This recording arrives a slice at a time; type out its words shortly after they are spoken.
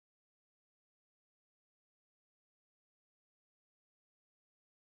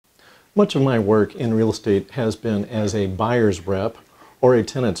Much of my work in real estate has been as a buyer's rep or a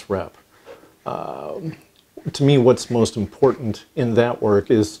tenant's rep. To me, what's most important in that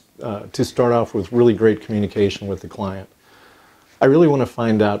work is to start off with really great communication with the client. I really want to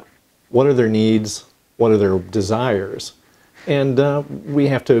find out what are their needs, what are their desires, and we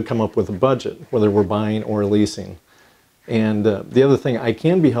have to come up with a budget, whether we're buying or leasing. And the other thing I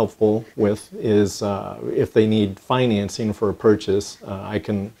can be helpful with is if they need financing for a purchase, I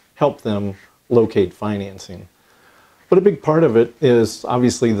can help them locate financing. But a big part of it is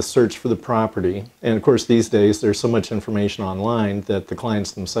obviously the search for the property. And of course these days there's so much information online that the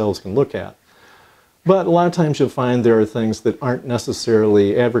clients themselves can look at. But a lot of times you'll find there are things that aren't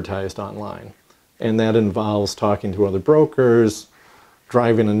necessarily advertised online. And that involves talking to other brokers,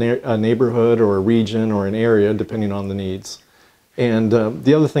 driving a neighborhood or a region or an area depending on the needs. And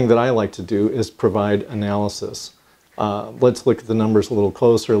the other thing that I like to do is provide analysis. Let's look at the numbers a little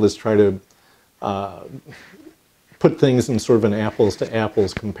closer. Let's try to put things in sort of an apples to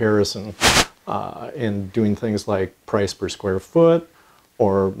apples comparison in doing things like price per square foot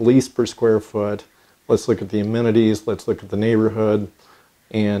or lease per square foot. Let's look at the amenities, let's look at the neighborhood.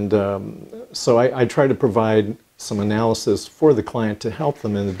 And so I try to provide some analysis for the client to help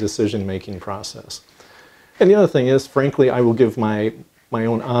them in the decision-making process. And the other thing is, frankly, I will give my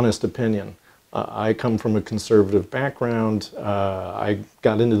own honest opinion. I come from a conservative background. I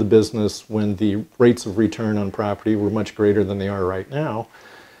got into the business when the rates of return on property were much greater than they are right now.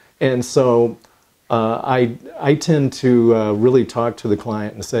 And so I tend to really talk to the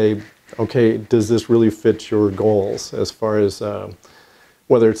client and say, okay, does this really fit your goals as far as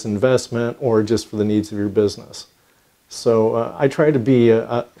whether it's investment or just for the needs of your business? So I try to be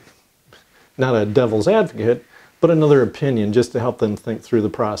not a devil's advocate, but another opinion just to help them think through the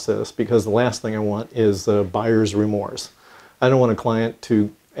process, because the last thing I want is buyer's remorse. I don't want a client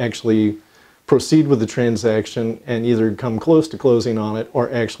to actually proceed with the transaction and either come close to closing on it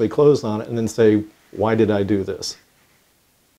or actually close on it and then say, why did I do this?